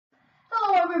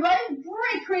everybody,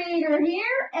 Great Creator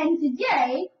here, and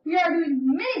today we are doing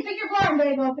Minifigure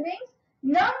Blindbag openings,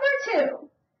 number 2.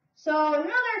 So,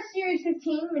 another Series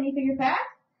 15 minifigure pack,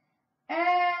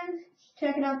 and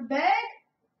checking out the bag.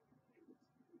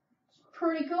 It's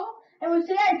pretty cool. And with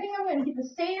today, I think I'm going to get the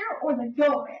Satyr or the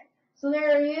Goat Man. So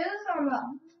there he is on the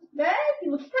bag. He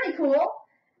looks pretty cool.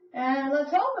 And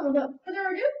let's hope, and without further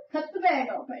ado, cut the bag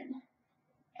open.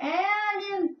 And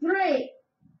in 3,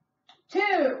 2,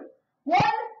 1,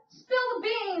 spill the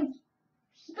beans,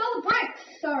 spill the bricks,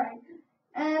 sorry.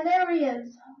 And there he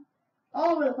is,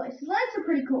 all over the place. His legs are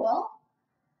pretty cool.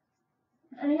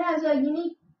 And he has a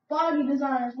unique body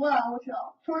design as well, which is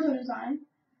torso design.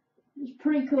 It's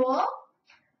pretty cool.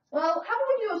 Well, how about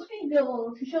we do a speed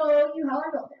build to show you how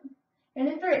I built him. And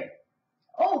in 3.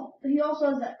 Oh, but he also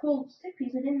has that cool stick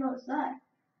piece, I didn't notice that.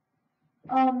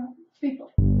 Speed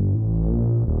build.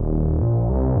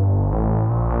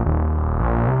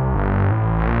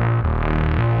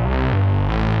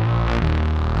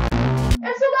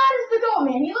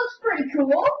 Man, he looks pretty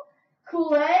cool. Cool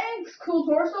legs, cool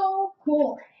torso,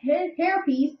 cool hair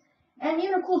piece, and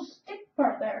even a cool stick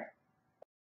part there.